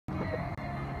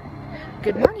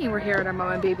Good morning, we're here at our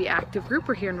Mom and Baby Active Group.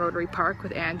 We're here in Rotary Park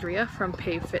with Andrea from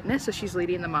Pave Fitness. So she's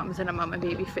leading the moms in a Mom and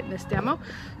Baby fitness demo.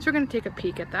 So we're going to take a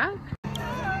peek at that.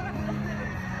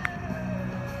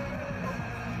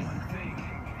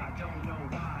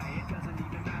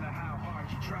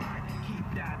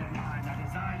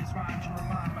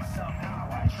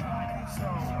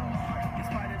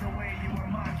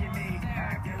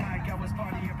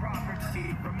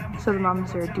 So the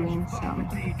moms are doing some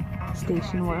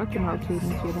station work and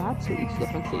rotating through that. So each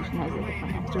different station has a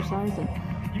different exercise,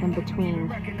 and in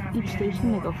between each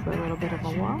station they go for a little bit of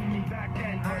a walk.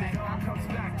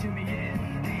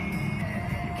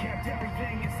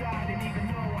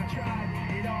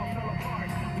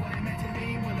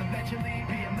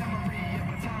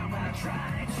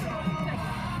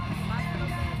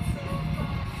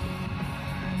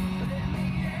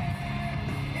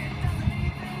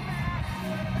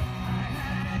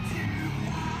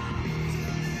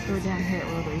 We're down here at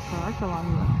Rotary Park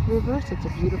along the river, so it's a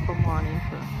beautiful morning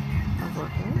for a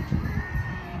workout.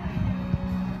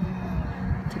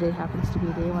 Today happens to be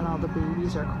a day when all the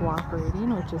babies are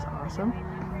cooperating, which is awesome.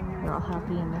 They're all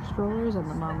happy in their strollers, and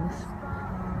the moms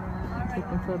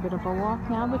taking for a bit of a walk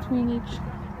now between each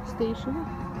station.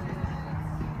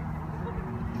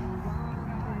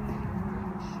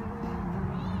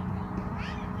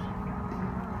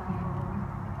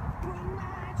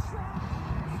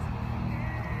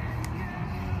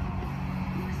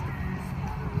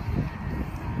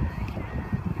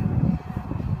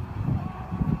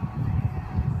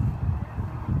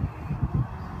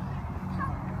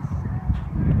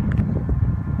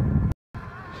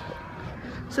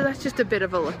 So that's just a bit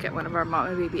of a look at one of our Mom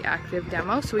and Baby Active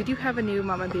demos. So we do have a new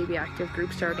Mom and Baby Active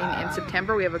group starting in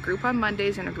September. We have a group on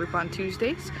Mondays and a group on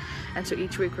Tuesdays. And so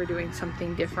each week we're doing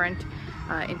something different,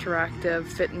 interactive,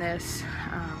 fitness,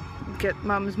 get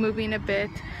moms moving a bit.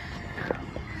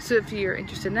 So if you're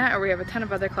interested in that, or we have a ton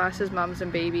of other classes, Moms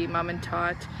and Baby, Mom and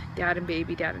Tot, Dad and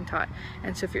Baby, Dad and Tot.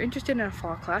 And so if you're interested in a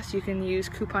fall class, you can use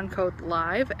coupon code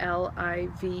LIVE,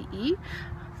 L-I-V-E,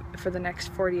 for the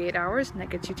next 48 hours, and that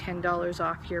gets you $10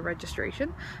 off your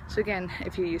registration. So again,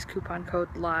 if you use coupon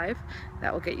code LIVE,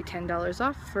 that will get you $10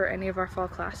 off for any of our fall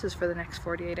classes for the next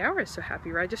 48 hours. So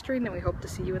happy registering, and we hope to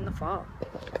see you in the fall.